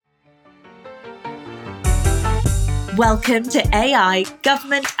Welcome to AI,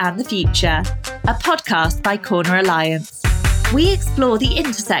 Government and the Future, a podcast by Corner Alliance. We explore the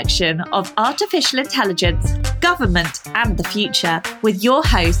intersection of artificial intelligence, government and the future with your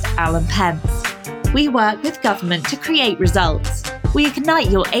host, Alan Pentz. We work with government to create results. We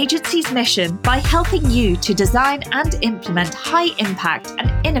ignite your agency's mission by helping you to design and implement high-impact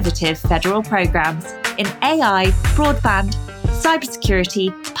and innovative federal programs in AI, broadband,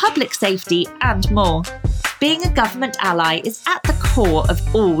 cybersecurity, public safety, and more. Being a government ally is at the core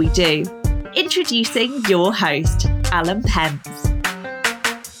of all we do. Introducing your host, Alan Pentz.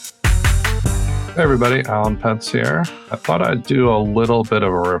 Hey everybody, Alan Pentz here. I thought I'd do a little bit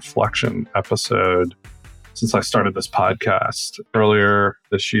of a reflection episode since I started this podcast earlier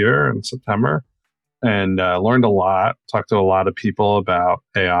this year in September, and learned a lot, talked to a lot of people about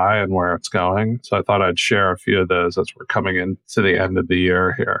AI and where it's going. So I thought I'd share a few of those as we're coming into the end of the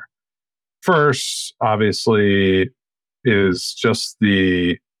year here. First, obviously, is just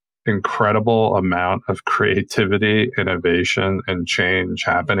the incredible amount of creativity, innovation, and change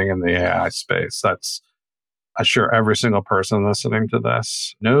happening in the AI space. I'm sure every single person listening to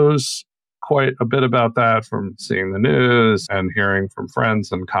this knows quite a bit about that from seeing the news and hearing from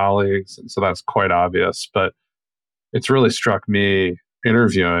friends and colleagues. And so that's quite obvious. But it's really struck me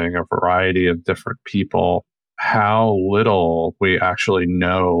interviewing a variety of different people how little we actually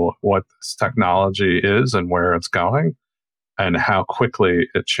know what this technology is and where it's going and how quickly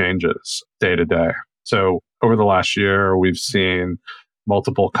it changes day to day. So over the last year, we've seen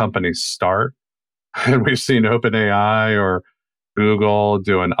multiple companies start, and we've seen OpenAI or Google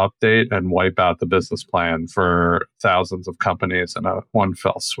do an update and wipe out the business plan for thousands of companies in a one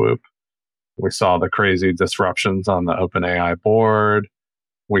fell swoop. We saw the crazy disruptions on the OpenAI board.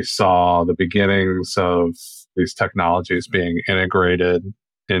 We saw the beginnings of these technologies being integrated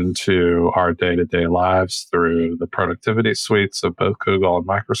into our day-to-day lives through the productivity suites of both Google and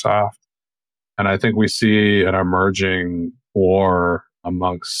Microsoft. And I think we see an emerging war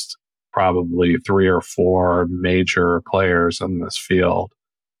amongst probably 3 or 4 major players in this field,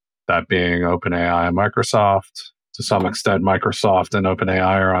 that being OpenAI and Microsoft. To some extent, Microsoft and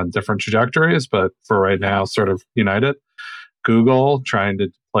OpenAI are on different trajectories, but for right now, sort of united. Google trying to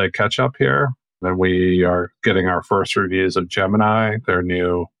play catch up here. And we are getting our first reviews of Gemini, their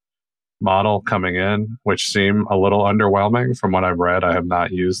new model coming in, which seem a little underwhelming from what I've read. I have not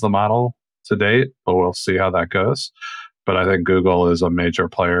used the model to date, but we'll see how that goes. But I think Google is a major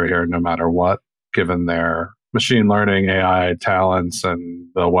player here no matter what, given their machine learning, AI talents, and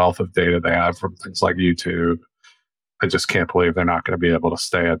the wealth of data they have from things like YouTube. I just can't believe they're not going to be able to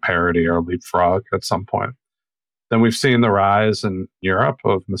stay at parity or leapfrog at some point. Then we've seen the rise in Europe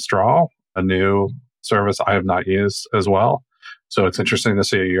of Mistral, a new service I have not used as well. So it's interesting to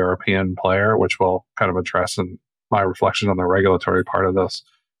see a European player, which we'll kind of address in my reflection on the regulatory part of this.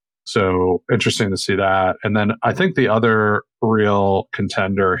 So interesting to see that. And then I think the other real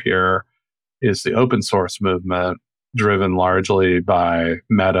contender here is the open source movement, driven largely by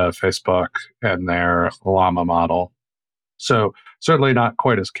Meta, Facebook, and their Llama model. So certainly not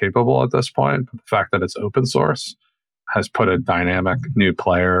quite as capable at this point, but the fact that it's open source has put a dynamic new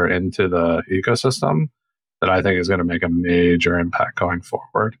player into the ecosystem that I think is going to make a major impact going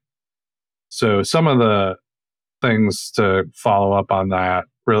forward. So some of the things to follow up on that,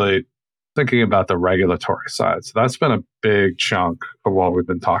 really thinking about the regulatory side. So that's been a big chunk of what we've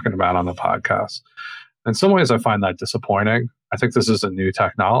been talking about on the podcast. In some ways, I find that disappointing. I think this is a new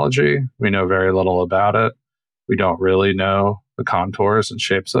technology. We know very little about it. We don't really know the contours and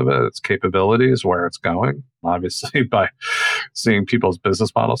shapes of it, its capabilities, where it's going. Obviously, by seeing people's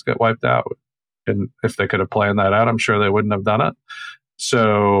business models get wiped out. And if they could have planned that out, I'm sure they wouldn't have done it.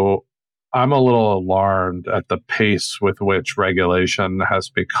 So I'm a little alarmed at the pace with which regulation has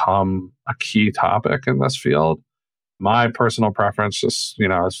become a key topic in this field. My personal preference, just,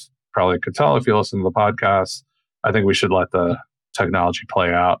 as probably could tell if you listen to the podcast, I think we should let the technology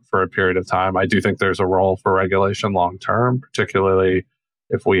play out for a period of time. I do think there's a role for regulation long term, particularly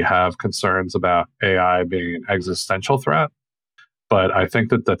if we have concerns about AI being an existential threat. But I think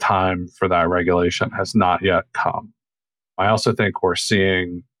that the time for that regulation has not yet come. I also think we're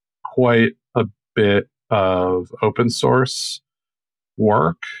seeing quite a bit of open source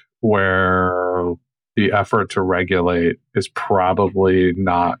work where the effort to regulate is probably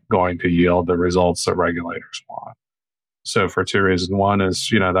not going to yield the results that regulators want. So for 2 reasons. One is,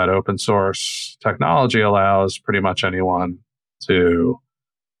 that open source technology allows pretty much anyone to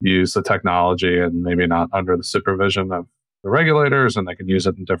use the technology and maybe not under the supervision of the regulators, and they can use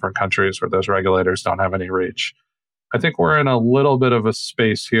it in different countries where those regulators don't have any reach. I think we're in a little bit of a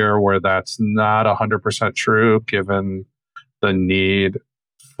space here where that's not 100% true given the need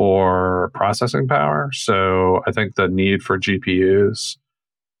for processing power. So I think the need for GPUs,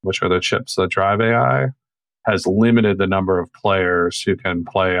 which are the chips that drive AI, has limited the number of players who can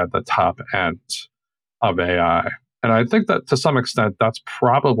play at the top end of AI. And I think that to some extent, that's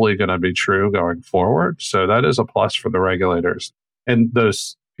probably going to be true going forward. So that is a plus for the regulators. And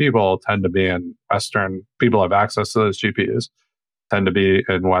those people tend to be in Western, people have access to those GPUs, tend to be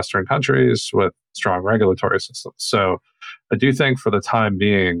in Western countries with strong regulatory systems. So I do think for the time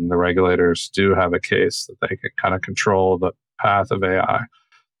being, the regulators do have a case that they can kind of control the path of AI.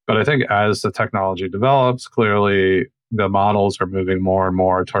 But I think as the technology develops, clearly the models are moving more and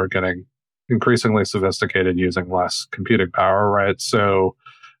more toward getting increasingly sophisticated using less computing power, right? So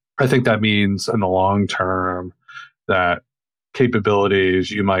I think that means in the long term that capabilities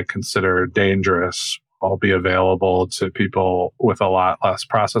you might consider dangerous will be available to people with a lot less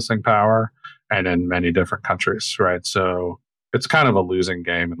processing power and in many different countries, right? So it's kind of a losing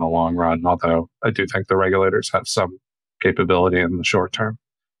game in the long run, although I do think the regulators have some capability in the short term.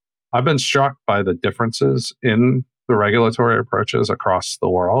 I've been struck by the differences in the regulatory approaches across the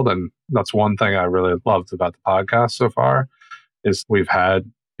world. And that's one thing I really loved about the podcast so far is we've had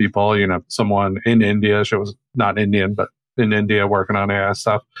people, someone in India, she was not Indian, but in India working on AI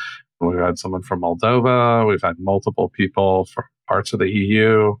stuff. We've had someone from Moldova. We've had multiple people from parts of the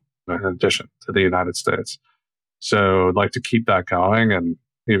EU, in addition to the United States. So I'd like to keep that going and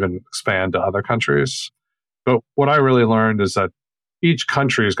even expand to other countries. But what I really learned is that each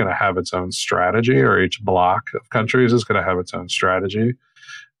country is going to have its own strategy, or each block of countries is going to have its own strategy.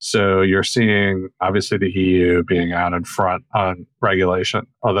 So you're seeing, obviously, the EU being out in front on regulation,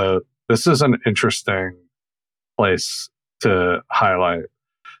 although this is an interesting place to highlight.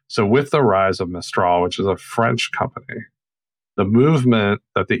 So with the rise of Mistral, which is a French company, the movement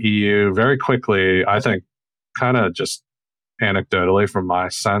that the EU very quickly, I think, kind of just anecdotally from my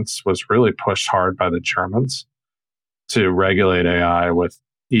sense, was really pushed hard by the Germans to regulate AI with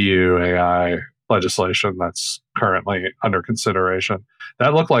EU AI legislation that's currently under consideration.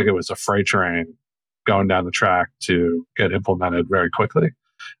 That looked like it was a freight train going down the track to get implemented very quickly.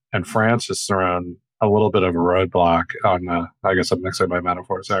 And France has thrown a little bit of a roadblock on, I guess I'm mixing my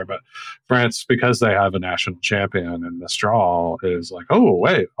metaphors there, but France, because they have a national champion in Mistral, is like, oh,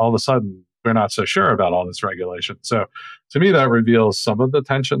 wait, all of a sudden, we're not so sure about all this regulation. So to me, that reveals some of the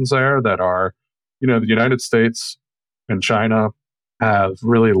tensions there that are, the United States and China have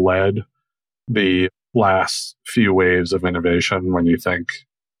really led the last few waves of innovation. When you think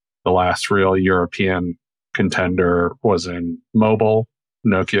the last real European contender was in mobile,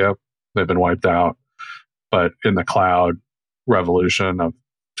 Nokia, they've been wiped out. But in the cloud revolution of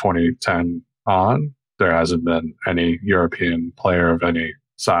 2010 on, there hasn't been any European player of any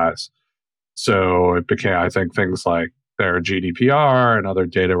size. So it became, I think, things like their GDPR and other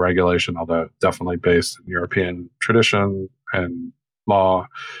data regulation, although definitely based in European tradition and law,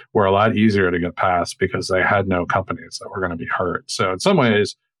 were a lot easier to get past because they had no companies that were going to be hurt. So in some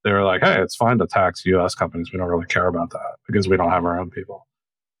ways, they were like, hey, it's fine to tax US companies. We don't really care about that because we don't have our own people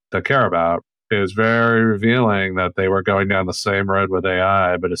to care about. It was very revealing that they were going down the same road with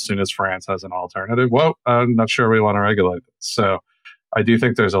AI, but as soon as France has an alternative, well, I'm not sure we want to regulate this. So I do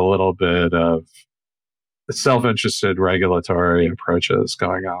think there's a little bit of self-interested regulatory approaches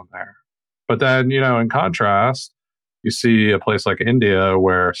going on there. But then, in contrast, you see a place like India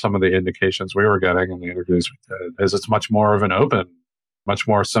where some of the indications we were getting in the interviews we did is it's much more of an open, much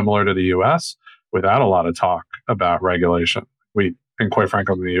more similar to the US without a lot of talk about regulation. And quite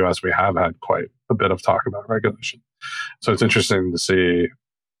frankly, in the US, we have had quite a bit of talk about regulation. So it's interesting to see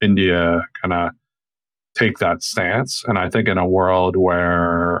India kind of take that stance. And I think in a world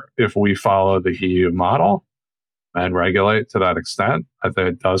where if we follow the EU model and regulate to that extent, I think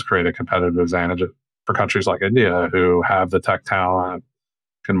it does create a competitive advantage for countries like India who have the tech talent,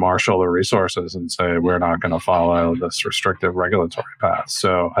 can marshal the resources and say, we're not going to follow this restrictive regulatory path.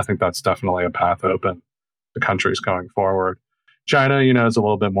 So I think that's definitely a path open to countries going forward. China, is a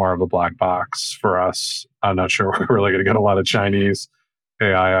little bit more of a black box for us. I'm not sure we're really going to get a lot of Chinese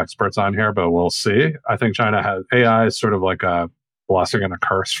AI experts on here, but we'll see. I think China has AI is sort of like a blessing and a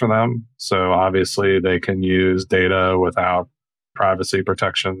curse for them. So obviously they can use data without privacy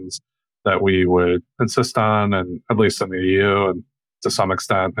protections that we would insist on, and at least in the EU and to some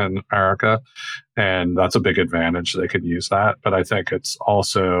extent in America. And that's a big advantage. They could use that. But I think it's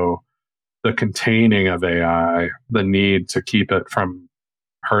also the containing of AI, the need to keep it from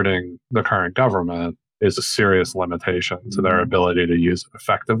hurting the current government is a serious limitation to their ability to use it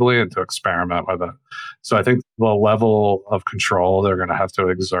effectively and to experiment with it. So I think the level of control they're going to have to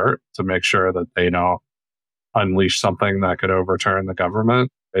exert to make sure that they don't unleash something that could overturn the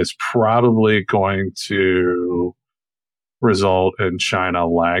government is probably going to result in China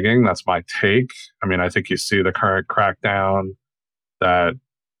lagging. That's my take. I mean, I think you see the current crackdown that,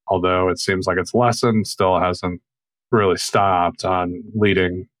 although it seems like it's lessened, still hasn't really stopped on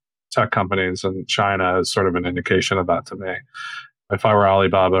leading tech companies in China is sort of an indication of that to me. If I were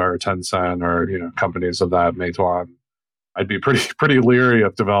Alibaba or Tencent or companies of that, Meituan, I'd be pretty leery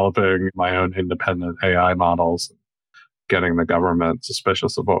of developing my own independent AI models, getting the government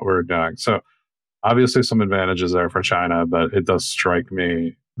suspicious of what we're doing. So obviously some advantages there for China, but it does strike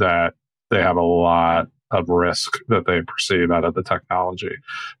me that they have a lot of risk that they perceive out of the technology.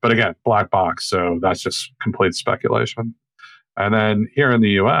 But again, black box, so that's just complete speculation. And then here in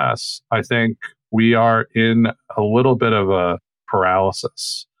the US, I think we are in a little bit of a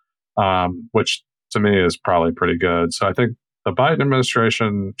paralysis, which to me is probably pretty good. So I think the Biden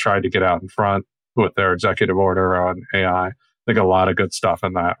administration tried to get out in front with their executive order on AI. I think a lot of good stuff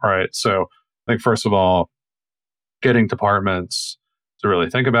in that, right? So I think, first of all, getting departments to really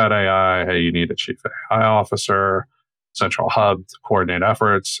think about AI. Hey, you need a chief AI officer, central hub to coordinate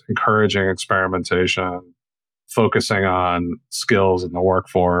efforts, encouraging experimentation, focusing on skills in the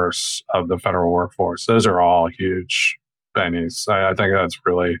workforce of the federal workforce. Those are all huge bennies. I think that's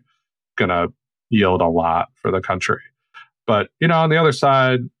really going to yield a lot for the country. But, on the other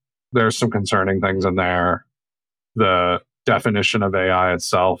side, there's some concerning things in there. The definition of AI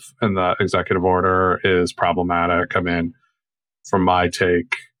itself in the executive order is problematic. I mean, from my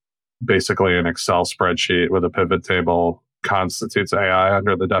take, basically an Excel spreadsheet with a pivot table constitutes AI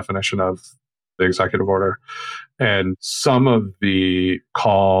under the definition of the executive order. And some of the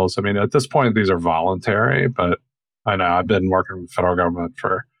calls, I mean, at this point, these are voluntary, but I know I've been working with the federal government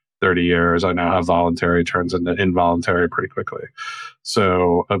for 30 years. I know how voluntary turns into involuntary pretty quickly.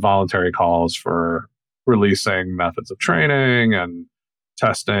 So a voluntary calls for releasing methods of training and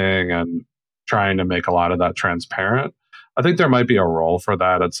testing and trying to make a lot of that transparent. I think there might be a role for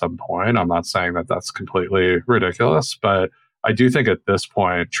that at some point. I'm not saying that that's completely ridiculous, but I do think at this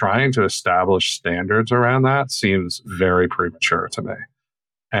point, trying to establish standards around that seems very premature to me.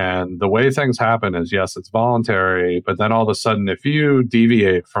 And the way things happen is, yes, it's voluntary, but then all of a sudden, if you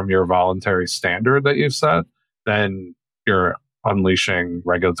deviate from your voluntary standard that you've set, then you're unleashing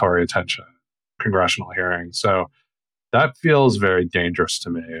regulatory attention, congressional hearings. So that feels very dangerous to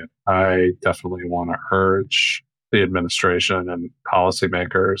me. I definitely want to urge the administration and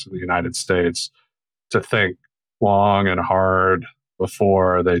policymakers in the United States to think long and hard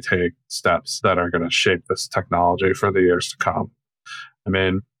before they take steps that are going to shape this technology for the years to come. I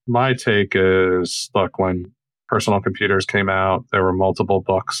mean, my take is, look, when personal computers came out, there were multiple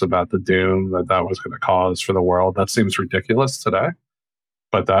books about the doom that was going to cause for the world. That seems ridiculous today,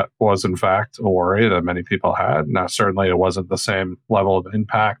 but that was in fact a worry that many people had. Now, certainly it wasn't the same level of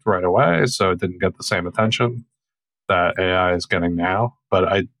impact right away, so it didn't get the same attention that AI is getting now. But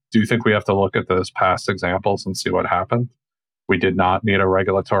I do think we have to look at those past examples and see what happened. We did not need a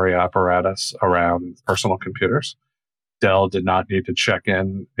regulatory apparatus around personal computers. Dell did not need to check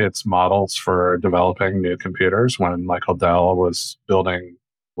in its models for developing new computers when Michael Dell was building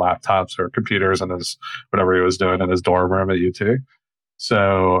laptops or computers in his, whatever he was doing in his dorm room at UT.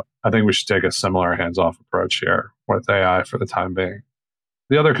 So I think we should take a similar hands-off approach here with AI for the time being.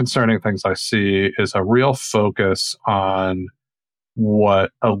 The other concerning things I see is a real focus on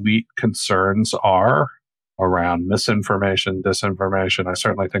what elite concerns are around misinformation, disinformation. I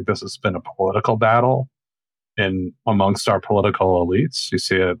certainly think this has been a political battle in amongst our political elites. You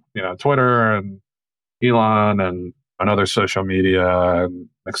see it, Twitter and Elon and other social media and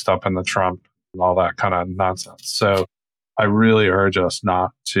mixed up in the Trump and all that kind of nonsense. So I really urge us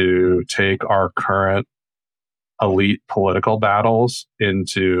not to take our current elite political battles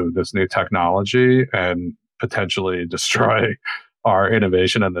into this new technology and potentially destroy our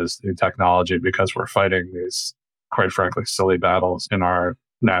innovation in this new technology because we're fighting these, quite frankly, silly battles in our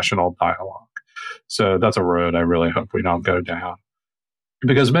national dialogue. So that's a road I really hope we don't go down.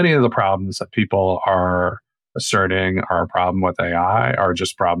 Because many of the problems that people are asserting are a problem with AI are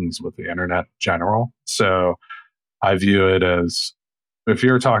just problems with the internet in general. So I view it as, if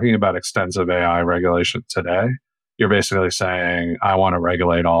you're talking about extensive AI regulation today, you're basically saying, I want to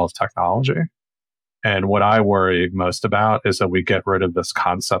regulate all of technology. And what I worry most about is that we get rid of this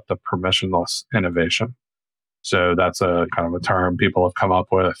concept of permissionless innovation. So that's a kind of a term people have come up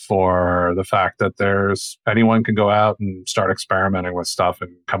with for the fact that anyone can go out and start experimenting with stuff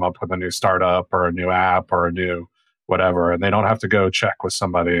and come up with a new startup or a new app or a new whatever. And they don't have to go check with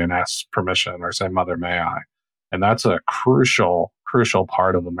somebody and ask permission or say, Mother, may I? And that's a crucial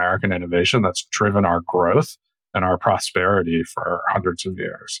part of American innovation that's driven our growth and our prosperity for hundreds of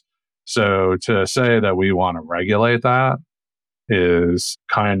years. So to say that we want to regulate that is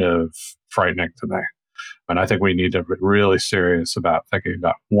kind of frightening to me. And I think we need to be really serious about thinking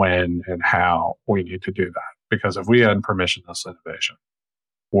about when and how we need to do that. Because if we had permissionless innovation,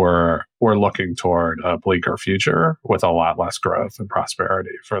 we're looking toward a bleaker future with a lot less growth and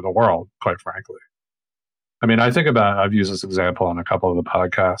prosperity for the world, quite frankly. I mean, I've used this example on a couple of the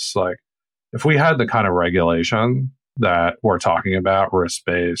podcasts. Like, if we had the kind of regulation that we're talking about,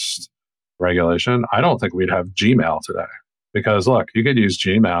 risk-based regulation, I don't think we'd have Gmail today. Because look, you could use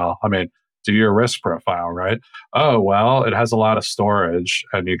Gmail. I mean, do your risk profile, right? Oh, well, it has a lot of storage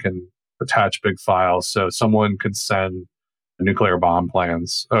and you can attach big files. So someone could send nuclear bomb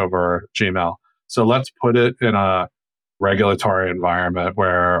plans over Gmail. So let's put it in a regulatory environment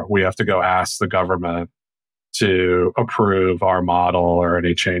where we have to go ask the government to approve our model or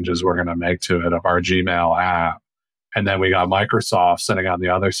any changes we're going to make to it of our Gmail app. And then we got Microsoft sitting on the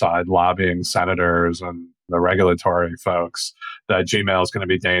other side lobbying senators and the regulatory folks that Gmail is going to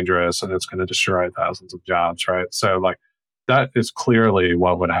be dangerous and it's going to destroy thousands of jobs, right? So like that is clearly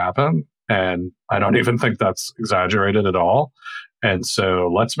what would happen. And I don't even think that's exaggerated at all. And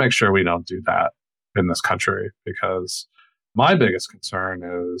so let's make sure we don't do that in this country, because my biggest concern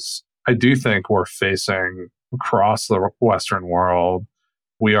is I do think we're facing across the Western world,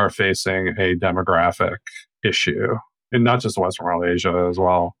 we are facing a demographic issue, and not just the Western world, Asia as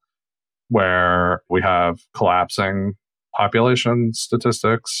well, where we have collapsing population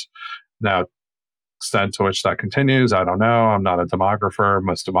statistics. Now, extent to which that continues, I don't know. I'm not a demographer.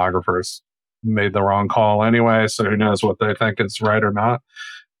 Most demographers made the wrong call anyway, so who knows what they think is right or not.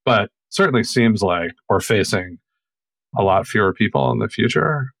 But certainly seems like we're facing a lot fewer people in the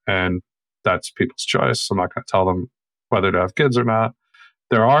future, and that's people's choice. I'm not going to tell them whether to have kids or not.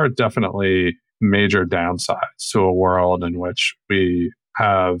 There are definitely major downsides to a world in which we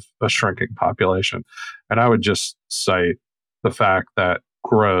have a shrinking population. And I would just cite the fact that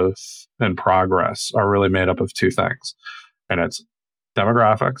growth and progress are really made up of two things. And it's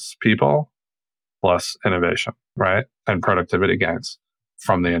demographics, people, plus innovation, right? And productivity gains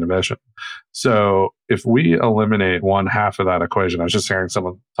from the innovation. So if we eliminate one half of that equation, I was just hearing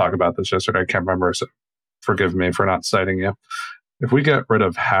someone talk about this yesterday, I can't remember, so forgive me for not citing you. If we get rid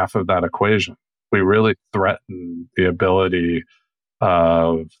of half of that equation, we really threaten the ability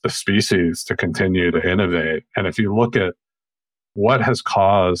of the species to continue to innovate. And if you look at what has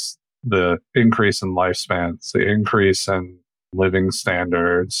caused the increase in lifespans, the increase in living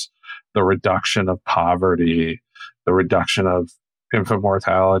standards, the reduction of poverty, the reduction of infant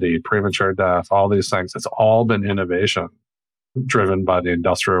mortality, premature death, all these things, it's all been innovation driven by the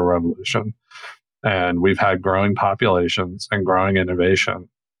Industrial Revolution. And we've had growing populations and growing innovation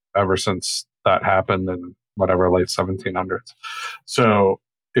ever since that happened in whatever, late 1700s. So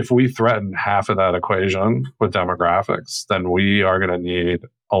if we threaten half of that equation with demographics, then we are going to need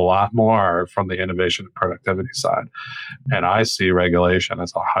a lot more from the innovation and productivity side. And I see regulation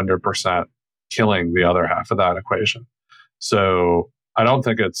as 100% killing the other half of that equation. So I don't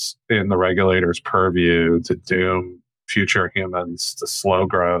think it's in the regulator's purview to doom future humans to slow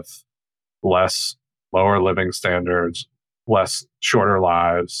growth, lower living standards, shorter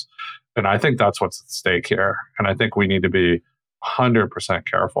lives. And I think that's what's at stake here. And I think we need to be 100%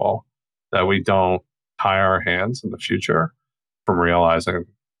 careful that we don't tie our hands in the future from realizing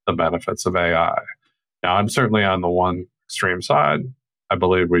the benefits of AI. Now, I'm certainly on the one extreme side. I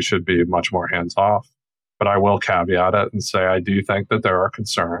believe we should be much more hands off. But I will caveat it and say I do think that there are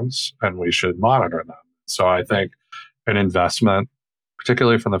concerns and we should monitor them. So I think an investment,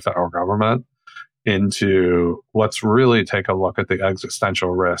 particularly from the federal government, into let's really take a look at the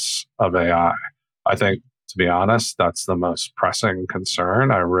existential risks of AI. I think, to be honest, that's the most pressing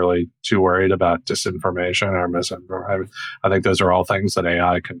concern. I'm really too worried about disinformation or misinformation. I think those are all things that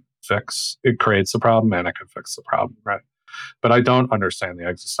AI can fix. It creates the problem and it can fix the problem, right? But I don't understand the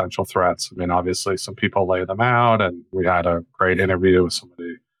existential threats. I mean, obviously, some people lay them out, and we had a great interview with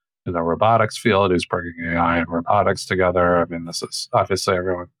somebody in the robotics field who's bringing AI and robotics together. I mean, this is obviously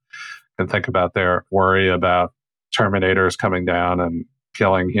everyone can think about their worry about Terminators coming down and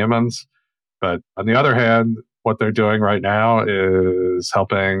killing humans. But on the other hand, what they're doing right now is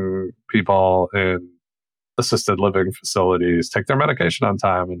helping people in assisted living facilities take their medication on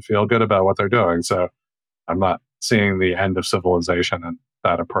time and feel good about what they're doing. So I'm not seeing the end of civilization in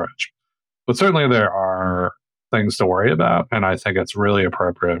that approach. But certainly there are things to worry about. And I think it's really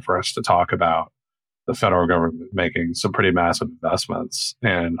appropriate for us to talk about the federal government making some pretty massive investments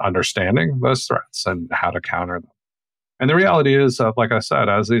in understanding those threats and how to counter them. And the reality is, like I said,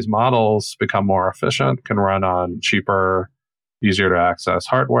 as these models become more efficient, can run on cheaper, easier to access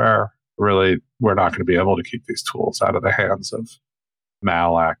hardware, really, we're not going to be able to keep these tools out of the hands of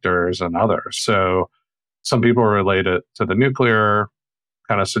malactors and others. So some people relate it to the nuclear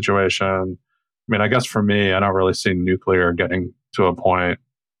kind of situation. I mean, I guess for me, I don't really see nuclear getting to a point.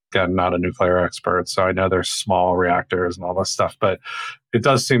 Again, not a nuclear expert, so I know there's small reactors and all this stuff, but it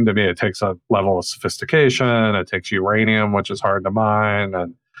does seem to me it takes a level of sophistication. It takes uranium, which is hard to mine,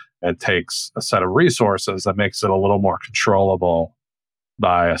 and it takes a set of resources that makes it a little more controllable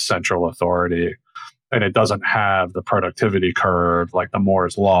by a central authority. And it doesn't have the productivity curve like the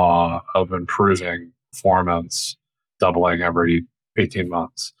Moore's law of improving performance, doubling every 18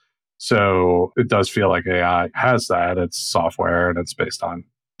 months. So it does feel like AI has that. It's software and it's based on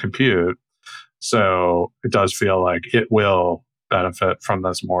compute. So it does feel like it will benefit from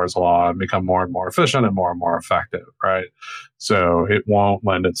this Moore's law and become more and more efficient and more effective, right? So it won't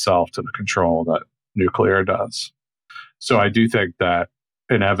lend itself to the control that nuclear does. So I do think that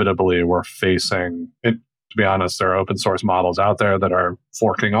inevitably we're facing it. To be honest, there are open source models out there that are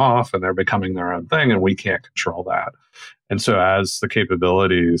forking off and they're becoming their own thing, and we can't control that. And so as the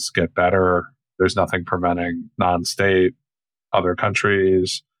capabilities get better, there's nothing preventing non-state, other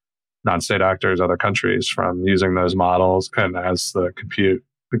countries, non-state actors, other countries from using those models. And as the compute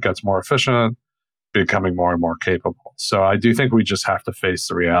gets more efficient, becoming more and more capable. So I do think we just have to face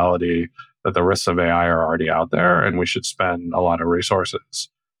the reality that the risks of AI are already out there, and we should spend a lot of resources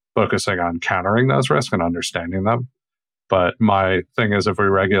focusing on countering those risks and understanding them. But my thing is, if we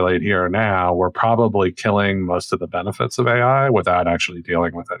regulate here and now, we're probably killing most of the benefits of AI without actually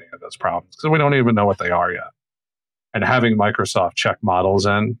dealing with any of those problems, because we don't even know what they are yet. And having Microsoft check models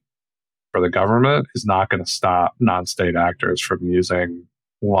in for the government is not going to stop non-state actors from using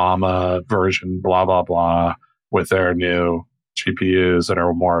Llama version blah, blah, blah with their new GPUs that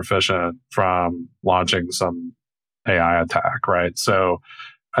are more efficient from launching some AI attack, right? So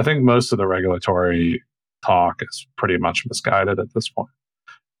I think most of the regulatory talk is pretty much misguided at this point.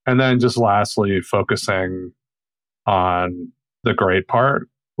 And then just lastly, focusing on the great part,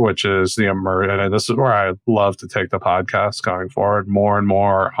 which is the and this is where I love to take the podcast going forward, more and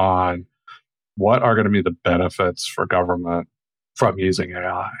more on what are going to be the benefits for government from using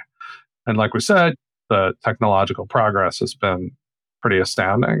AI. And like we said, the technological progress has been pretty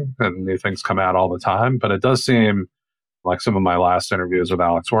astounding and new things come out all the time. But it does seem like some of my last interviews with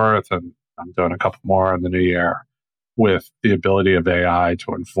Alex Worth, and I'm doing a couple more in the new year, with the ability of AI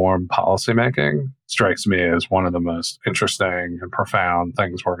to inform policymaking, strikes me as one of the most interesting and profound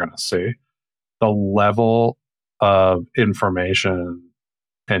things we're going to see. The level of information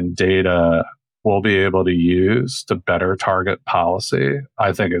and data we'll be able to use to better target policy,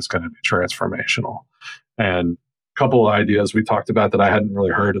 I think is going to be transformational. And a couple of ideas we talked about that I hadn't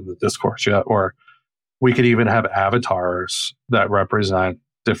really heard in the discourse yet, or we could even have avatars that represent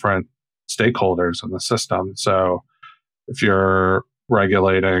different stakeholders in the system. So if you're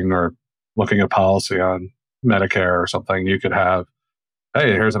regulating or looking at policy on Medicare or something, you could have,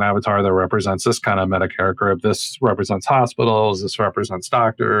 hey, here's an avatar that represents this kind of Medicare group. This represents hospitals. This represents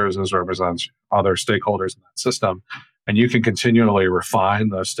doctors. This represents other stakeholders in that system. And you can continually refine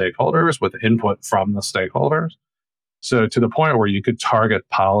those stakeholders with input from the stakeholders. So to the point where you could target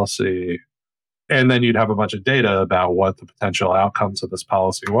policy, and then you'd have a bunch of data about what the potential outcomes of this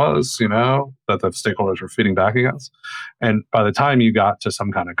policy was, that the stakeholders were feeding back against. And by the time you got to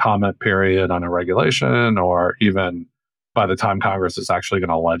some kind of comment period on a regulation, or even by the time Congress is actually going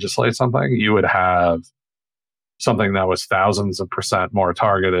to legislate something, you would have something that was thousands of % more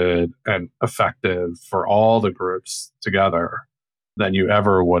targeted and effective for all the groups together than you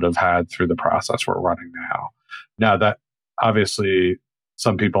ever would have had through the process we're running now. Now, that obviously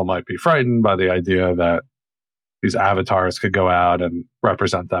some people might be frightened by the idea that these avatars could go out and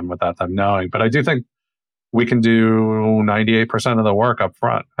represent them without them knowing. But I do think we can do 98% of the work up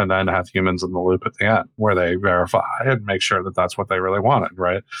front and then have humans in the loop at the end where they verify and make sure that that's what they really wanted,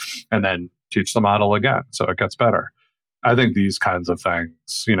 right? And then teach the model again so it gets better. I think these kinds of things,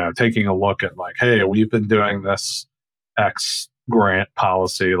 taking a look at like, hey, we've been doing this X grant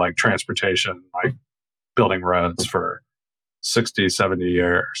policy, like transportation, like building roads for 60, 70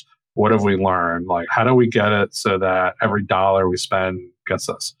 years. What have we learned? Like, how do we get it so that every dollar we spend gets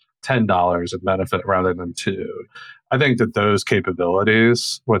us $10 in benefit rather than $2? I think that those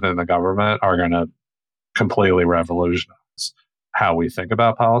capabilities within the government are going to completely revolutionize how we think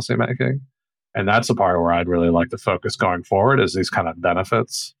about policymaking. And that's the part where I'd really like to focus going forward, is these kind of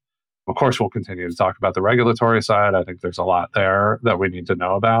benefits. Of course, we'll continue to talk about the regulatory side. I think there's a lot there that we need to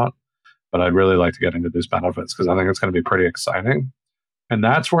know about, but I'd really like to get into these benefits because I think it's going to be pretty exciting. And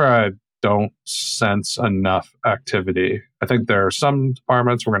that's where I don't sense enough activity. I think there are some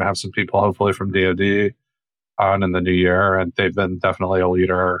departments, we're going to have some people hopefully from DoD on in the new year, and they've been definitely a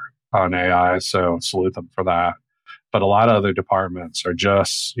leader on AI, so salute them for that. But a lot of other departments are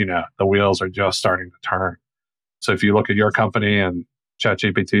just, the wheels are just starting to turn. So if you look at your company, and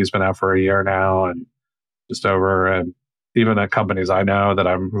ChatGPT has been out for a year now and just over, and even at companies I know that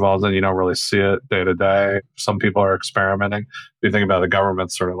I'm involved in, you don't really see it day to day. Some people are experimenting. If you think about the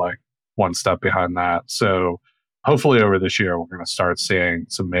government, sort of like one step behind that. So hopefully over this year, we're going to start seeing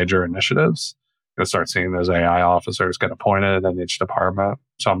some major initiatives. We're going to start seeing those AI officers get appointed in each department.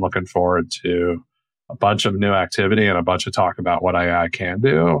 So I'm looking forward to a bunch of new activity and a bunch of talk about what AI can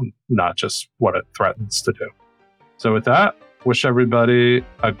do, not just what it threatens to do. So with that, wish everybody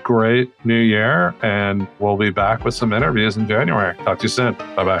a great new year, and we'll be back with some interviews in January. Talk to you soon.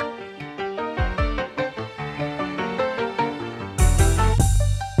 Bye-bye.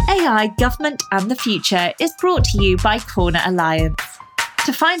 AI, Government and the Future is brought to you by Corner Alliance.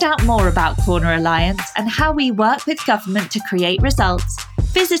 To find out more about Corner Alliance and how we work with government to create results,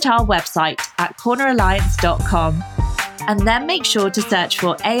 visit our website at corneralliance.com. And then make sure to search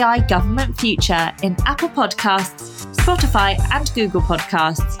for AI Government Future in Apple Podcasts, Spotify and Google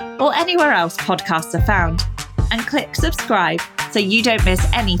Podcasts, or anywhere else podcasts are found. And click subscribe so you don't miss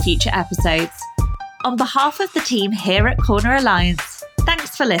any future episodes. On behalf of the team here at Corner Alliance,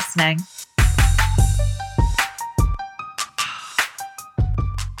 thanks for listening.